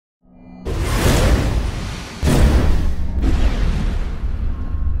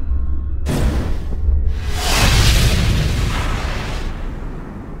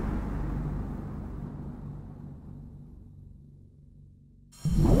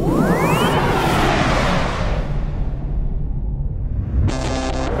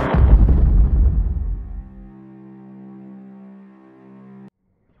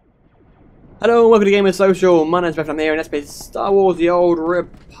Hello and welcome to Gamer Social. My name's Matthew, I'm here in SPEEDYGONZALEZ Star Wars The Old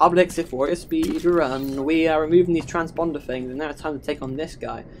Republic Sith Warrior Speedrun. We are removing these transponder things and now it's time to take on this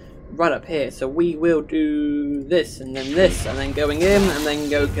guy right up here. So we will do this and then going in and then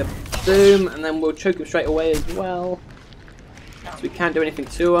go kaboom and then we'll choke him straight away as well. So we can't do anything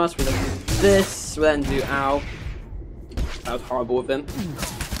to us. We'll do this, we'll then do ow. That was horrible of him.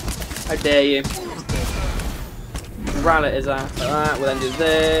 How dare you. Ral at his ass like that, we'll then do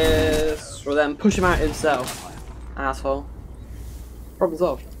this. We'll then push him out himself. Asshole. Problem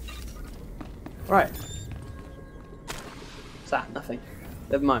solved. Right. What's that? Nothing.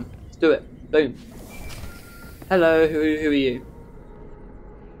 Never mind. Let's do it. Boom. Hello, who are you?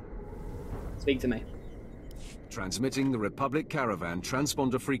 Speak to me. Transmitting the Republic Caravan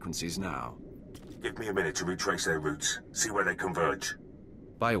transponder frequencies now. Give me a minute to retrace their routes, see where they converge.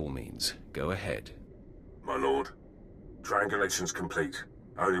 By all means, go ahead. My lord, triangulation's complete.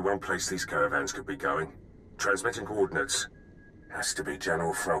 Only one place these caravans could be going. Transmitting coordinates. Has to be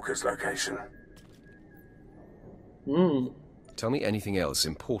General Frolker's location. Tell me anything else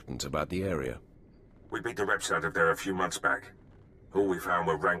important about the area. We beat the reps out of there a few months back. All we found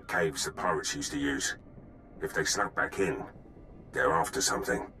were rank caves that pirates used to use. If they snuck back in, they're after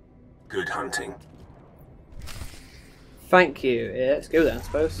something. Good hunting. Thank you. Yeah, let's go then, I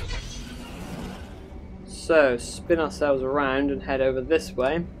suppose. So, spin ourselves around and head over this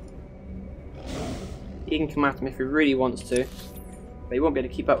way. He can come after me if he really wants to, but he won't be able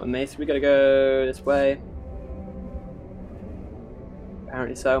to keep up with me, so we gotta go this way.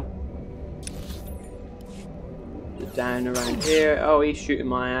 Apparently so. Just down around here. Oh, he's shooting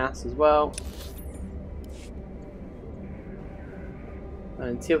my ass as well. And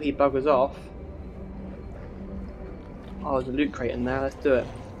until he buggers off. Oh, there's a loot crate in there, let's do it.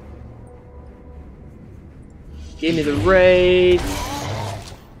 Give me the raid.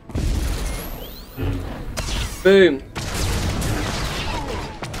 Boom.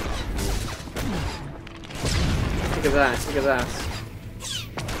 Look at that, look at that.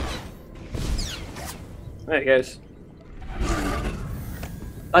 There it goes.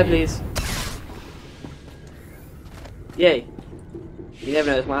 Die please. Yay. You never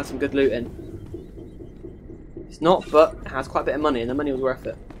know, this might have some good loot in. It's not, but it has quite a bit of money and the money was worth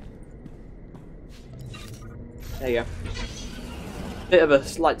it. There you go. Bit of a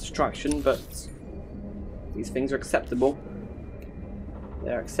slight distraction, but these things are acceptable.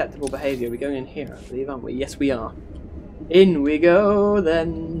 They're acceptable behaviour. We're going in here, I believe, aren't we? Yes, we are. In we go,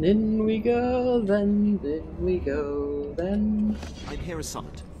 then. In we go, then. In we go, then. I'm here as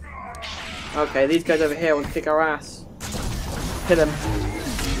summoned. Okay, these guys over here want to kick our ass. Hit them.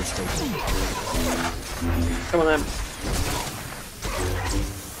 Come on then.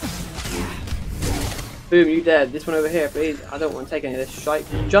 Boom, you dead. This one over here, please. I don't want to take any of this shite.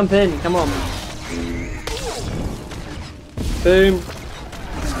 Jump in, come on. Boom.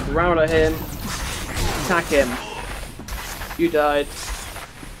 Round at him. Attack him. You died.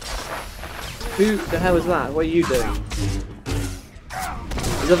 Who the hell is that? What are you doing?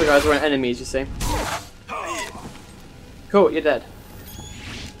 These other guys weren't enemies, you see. Cool, you're dead.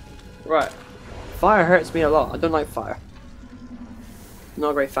 Right. Fire hurts me a lot. I don't like fire.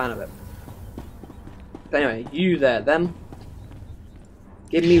 Not a great fan of it. But anyway, you there, them.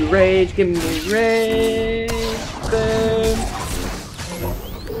 Give me rage, give me rage. Boom.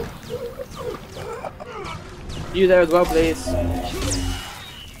 You there as well, please.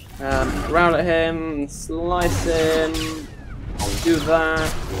 Round at him, slice him. Do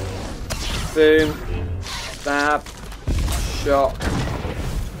that. Boom. Stab. Shot.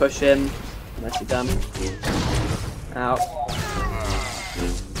 Push him. Nicely done. Out.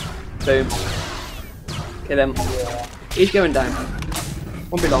 Boom. Kill him. He's going down.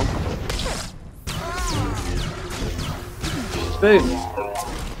 Won't be long. Boom.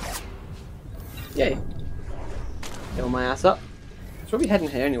 Yay. Kill my ass up. So we'll be heading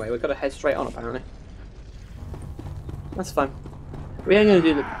here anyway. We've got to head straight on apparently. That's fine. We ain't gonna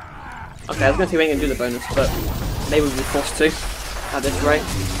do the. Okay, I was gonna say we ain't gonna do the bonus, but maybe we'll be forced to at this rate.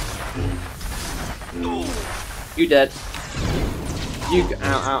 You dead. You.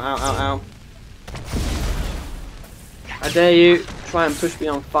 Ow, ow, ow, ow, ow. I dare you, try and push me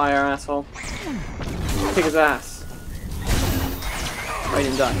on fire, asshole. Kick his ass. Oh, he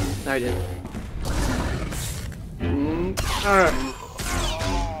didn't die. No, he didn't.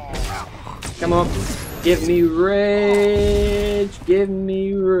 Come on. Give me rage. Give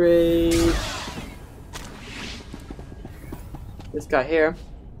me rage. This guy here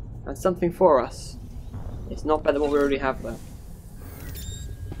has something for us. It's not better than what we already have, though.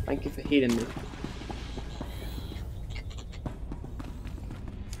 Thank you for healing me.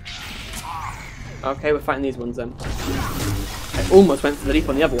 Okay, we're fighting these ones then. I almost went for the leap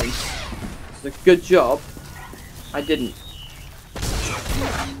on the other ones. It's a good job I didn't.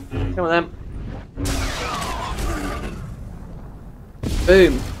 Come on then.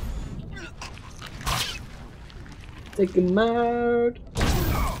 Boom. Take him out.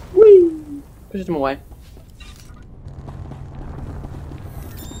 Whee! Push him away.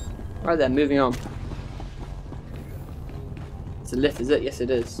 Right then, moving on. It's a lift, is it? Yes, it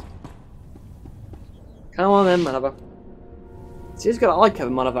is. Come on then, Malabar. See, it's good. I like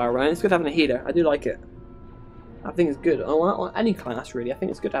having Malabar around. It's good having a healer. I do like it. I think it's good. On any class, really. I think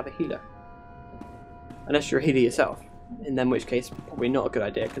it's good to have a healer. Unless you're a healer yourself. In which case, probably not a good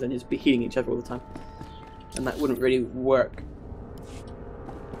idea, because then you'd just be healing each other all the time. And that wouldn't really work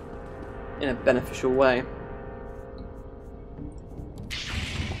in a beneficial way.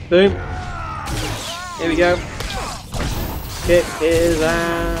 Boom. Here we go. Kick his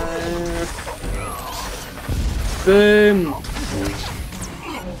ass. Boom.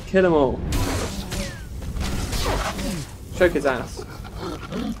 Kill them all. Choke his ass.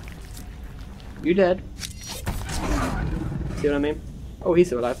 You dead. See what I mean? Oh, he's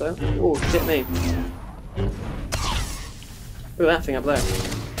still alive though. Oh, shit me. Look at that thing up there.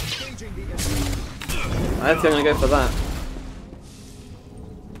 I think I'm gonna go for that.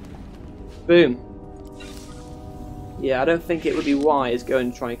 Boom. Yeah, I don't think it would be wise go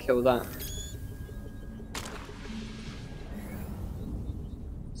and try and kill that.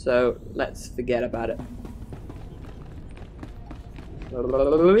 So let's forget about it. Woo!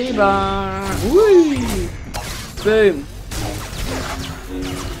 Boom.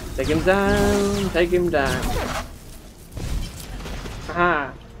 Take him down. Take him down.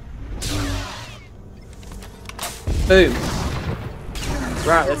 Haha. Boom.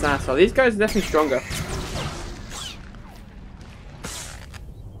 Right, this asshole. These guys are definitely stronger.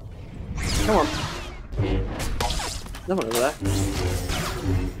 Come on. Another one over there.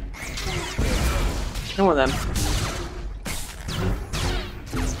 Come on then.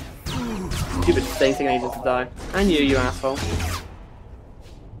 Stupid thing I needed to die. And you asshole.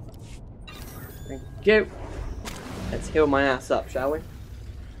 Thank you. Let's heal my ass up, shall we?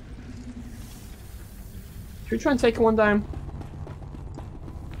 Should we try and take one down?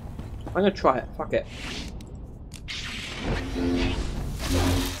 I'm gonna try it. Fuck it.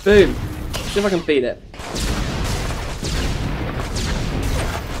 Boom. See if I can beat it.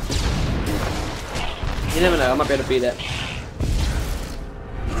 You never know. I might be able to beat it.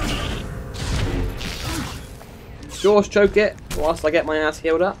 Jaws choke it whilst I get my ass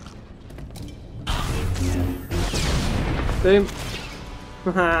healed up. Boom.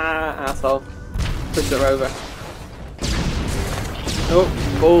 Haha, asshole. Push her over. Oh,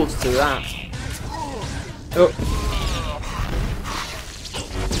 balls to that. Oh.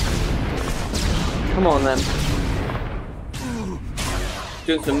 Come on then.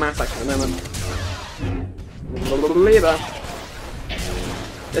 Doing some math at the moment. Lever.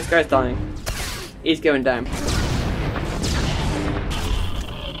 This guy's dying. He's going down.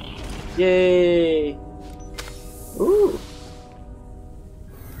 Yay! Ooh.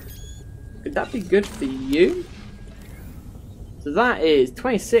 Could that be good for you? So that is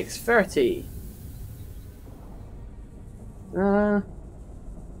 2630.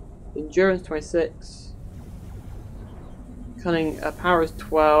 Endurance 26. Cunning. Power is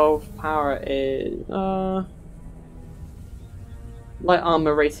 12. Power is light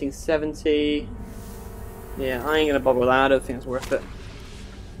armor rating 70. Yeah, I ain't gonna bother with that. I don't think it's worth it.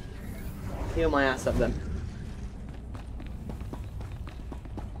 Heal my ass up then.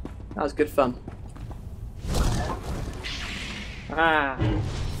 That was good fun. Ah.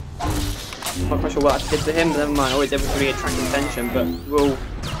 I'm not quite sure what I did to him, but never mind. Always able to really attract attention, but we'll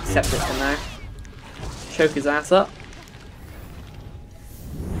accept it for now. Choke his ass up.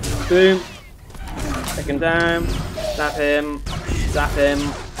 Boom. Take him down. Zap him. Zap him.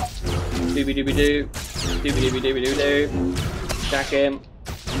 Doobie doobie doo. Doobie doobie doobie doo doo. Jack him.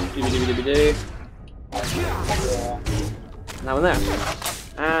 Doobie doobie doobie doo. That one there.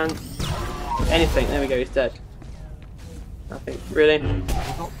 And anything. There we go. He's dead. Nothing. Really?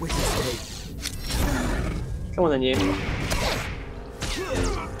 Come on then, you.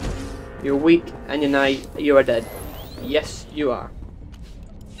 You're weak and you are dead. Yes, you are.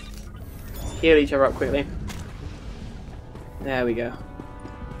 Heal each other up quickly. There we go.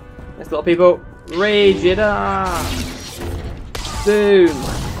 Next lot of people. Rage it up! Boom!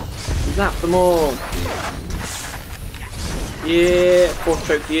 Zap them all. Yeah, force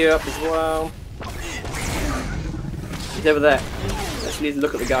choke you up as well. He's over there. Let's need to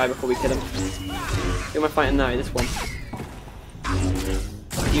look at the guy before we kill him. Who am I fighting now? This one.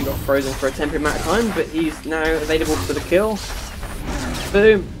 He got frozen for a temporary amount of time, but he's now available for the kill.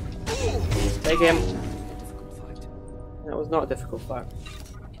 Boom! Take him. That was not a difficult fight.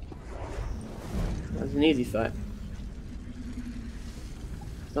 That was an easy fight.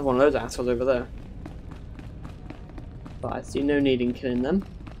 Another one of those assholes over there. But I see no need in killing them.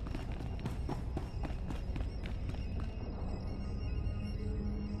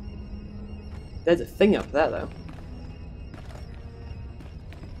 There's a thing up there though.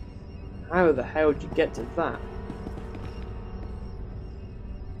 How the hell did you get to that?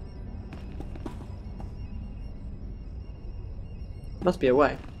 Must be a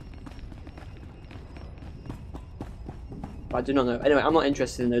way. But I do not know. Anyway, I'm not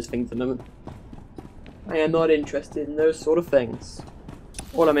interested in those things at the moment. I am not interested in those sort of things.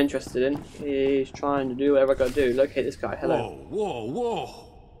 All I'm interested in is trying to do whatever I gotta do. Locate this guy. Hello. Whoa, whoa, whoa!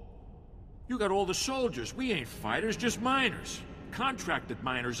 You got all the soldiers. We ain't fighters, just miners. Contracted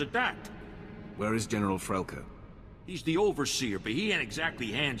miners at that. Where is General Frelko? He's the overseer, but he ain't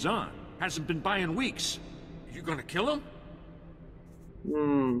exactly hands-on. Hasn't been by in weeks. You gonna kill him?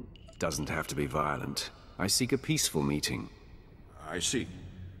 Doesn't have to be violent. I seek a peaceful meeting. I see.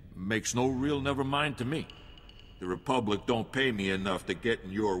 Makes no real never mind to me. The Republic don't pay me enough to get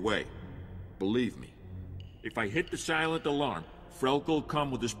in your way. Believe me. If I hit the silent alarm, Frelko'll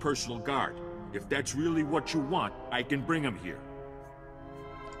come with his personal guard. If that's really what you want, I can bring him here.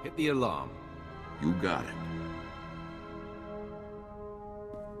 Hit the alarm. You got it.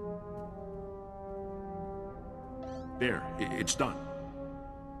 There, it's done.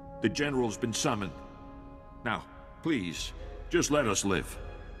 The General's been summoned. Now, please, just let us live.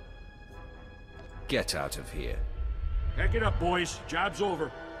 Get out of here. Pack it up, boys. Job's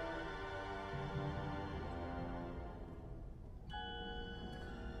over.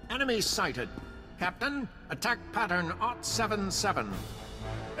 Enemy sighted. Captain, attack pattern 077.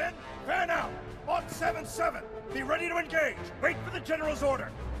 Then, fan out! 077! Be ready to engage! Wait for the General's order!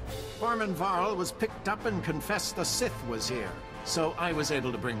 Foreman Varl was picked up and confessed the Sith was here, so I was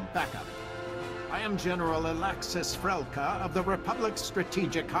able to bring backup. I am General Alexis Frelka of the Republic's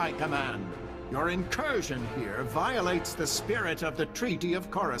Strategic High Command. Your incursion here violates the spirit of the Treaty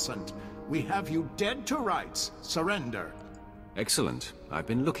of Coruscant. We have you dead to rights. Surrender. Excellent. I've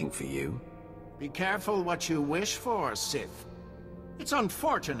been looking for you. Be careful what you wish for, Sith. It's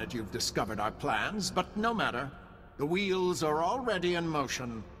unfortunate you've discovered our plans, but no matter. The wheels are already in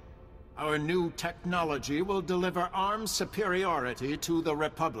motion. Our new technology will deliver arms superiority to the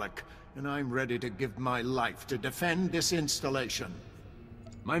Republic, and I'm ready to give my life to defend this installation.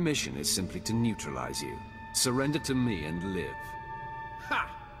 My mission is simply to neutralize you. Surrender to me and live. Ha!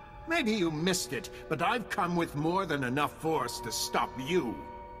 Maybe you missed it, but I've come with more than enough force to stop you.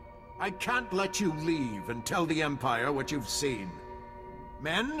 I can't let you leave and tell the Empire what you've seen.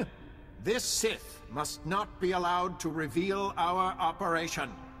 Men, this Sith must not be allowed to reveal our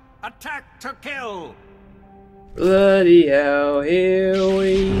operation. Attack to kill! Bloody hell, here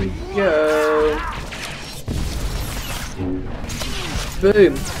we go.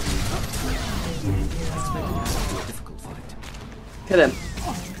 Boom. Kill him.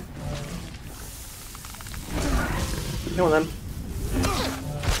 Come on then.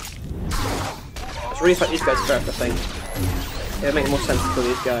 Let's really fight these guys first, I think. It'll make more sense to kill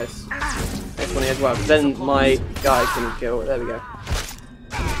these guys. Next one as well, because then my guy can kill. There we go.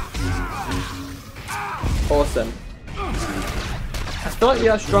 Awesome. I feel like we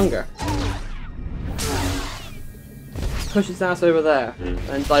are stronger. Push his ass over there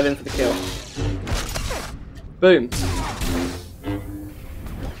and dive in for the kill. Boom.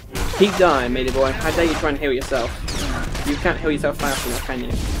 Keep dying, matey boy. How dare you try and heal yourself? You can't heal yourself fast enough, can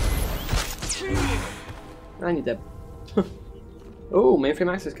you? And you're dead. Oh,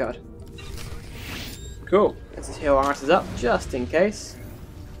 mainframe access card. Cool. Let's just heal our asses up, just in case.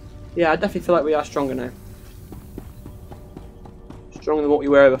 Yeah, I definitely feel like we are stronger now. Stronger than what we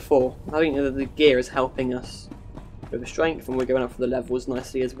were before. I think the gear is helping us with the strength, and we're going up for the levels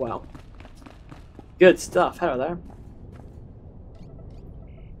nicely as well. Good stuff. Hello there.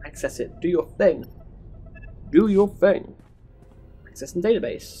 Access it. Do your thing. Do your thing. Access and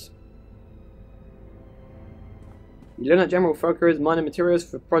database. You learn that General Frelka is mining materials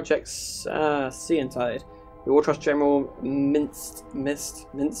for projects Sea and Tide. The War Trust General Minst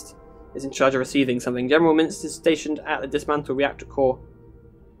is in charge of receiving something. General Minst is stationed at the dismantled reactor core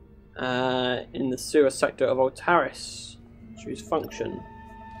in the sewer sector of Altaris. Choose function.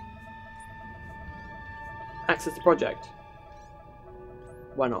 Access the project.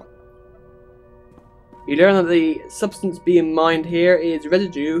 Why not? You learn that the substance being mined here is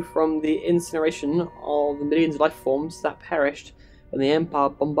residue from the incineration of the millions of life forms that perished when the Empire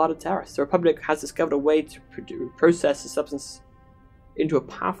bombarded Taris. The Republic has discovered a way to process the substance into a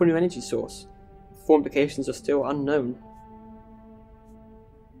powerful new energy source. Full implications are still unknown.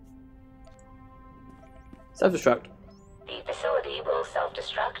 Self-destruct. The facility will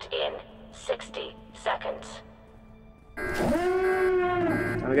self-destruct in 60 seconds.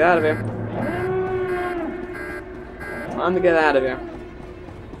 Time to get out of here. Time to get out of here.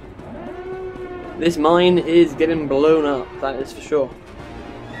 This mine is getting blown up, that is for sure.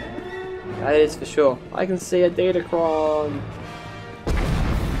 That is for sure. I can see a Datacron.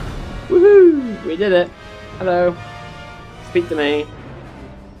 Woohoo! We did it. Hello. Speak to me.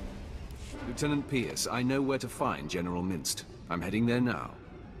 Lieutenant Pierce, I know where to find General Minst. I'm heading there now.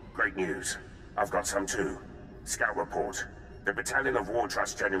 Great news. I've got some too. Scout report. The Battalion of War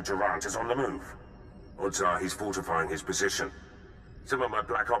Trust General Durant is on the move. Odds are he's fortifying his position. Some of my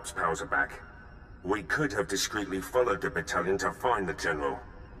Black Ops pals are back. We could have discreetly followed the battalion to find the General.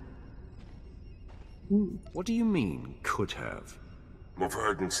 What do you mean, could have?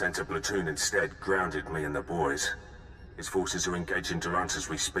 Morverden sent a platoon instead, grounded me and the boys. His forces are engaging Durant as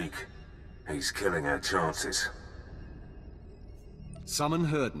we speak. He's killing our chances. Summon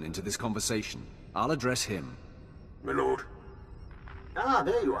Herden into this conversation. I'll address him. My lord. Ah,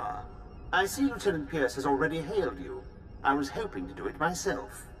 there you are. I see Lieutenant Pierce has already hailed you. I was hoping to do it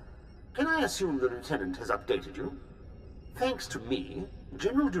myself. Can I assume the Lieutenant has updated you? Thanks to me,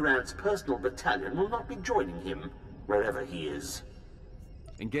 General Durant's personal battalion will not be joining him, wherever he is.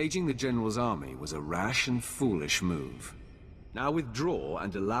 Engaging the General's army was a rash and foolish move. Now withdraw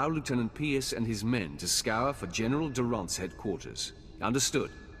and allow Lieutenant Pierce and his men to scour for General Durant's headquarters.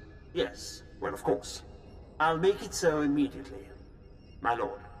 Understood? Yes, well, of course. I'll make it so immediately. My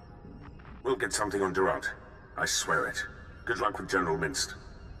lord. We'll get something on Durant. I swear it. Good luck with General Minst.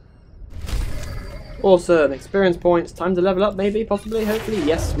 Awesome. Experience points. Time to level up, maybe, possibly, hopefully.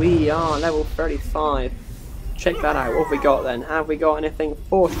 Yes, we are. Level 35. Check that out. What have we got then? Have we got anything?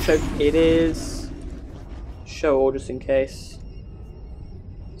 Force choke it is. Show all just in case.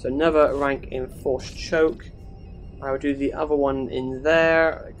 So another rank in force choke. I will do the other one in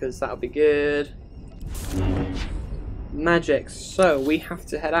there because that'll be good. Magic. So we have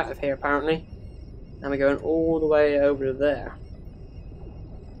to head out of here apparently. And we're going all the way over to there.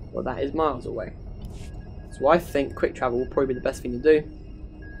 Well, that is miles away. So I think quick travel will probably be the best thing to do.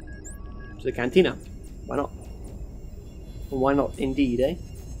 To the cantina. Why not? Well, why not indeed, eh?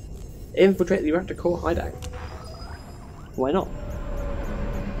 Infiltrate the reactor core hideout. Why not?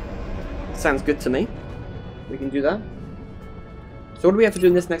 Sounds good to me. We can do that. So what do we have to do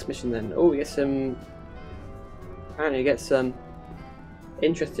in this next mission then? Oh, we get some... Apparently we get some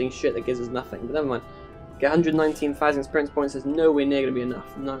interesting shit that gives us nothing, but never mind. Get 119,000 experience points is nowhere near going to be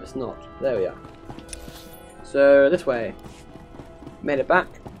enough. No, it's not. There we are. So, this way. Made it back.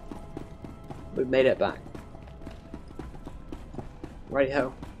 We've made it back.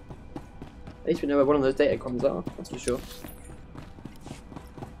 Righty-ho. At least we know where one of those datacrons are, that's for sure.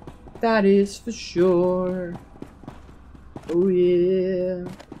 That is for sure. Oh yeah.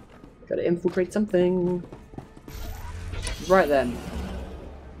 Gotta infiltrate something. Right then.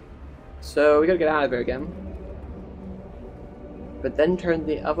 So we gotta get out of here again. But then turn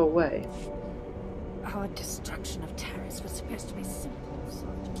the other way. Our destruction of Taris was supposed to be simple,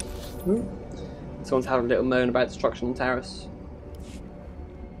 Sergeant. Someone's having a little moan about destruction on Taris.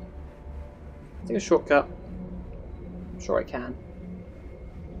 Take a shortcut. I'm sure I can.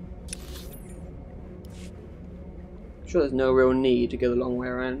 I'm sure there's no real need to go the long way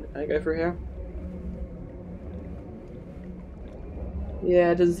around. Can I go through here?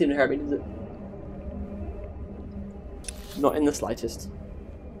 Yeah, it doesn't seem to hurt me, does it? Not in the slightest.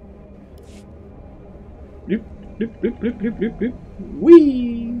 Bloop, bloop, bloop, bloop, bloop, bloop, bloop.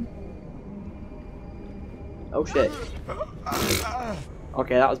 Whee! Oh shit.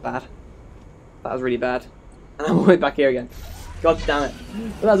 Okay, that was bad. That was really bad. And I'm way back here again. God damn it.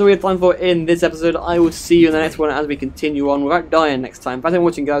 But that's all we have time for in this episode. I will see you in the next one as we continue on without dying next time. Thanks for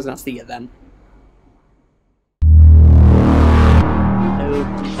watching, guys, and I'll see you then.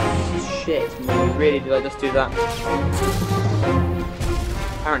 Oh shit, really did I just do that?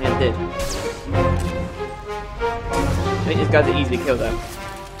 Apparently I did. I think these guys are easily killed though.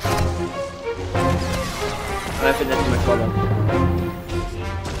 I don't think that's too much problem.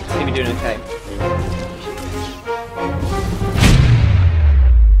 I think we're doing okay.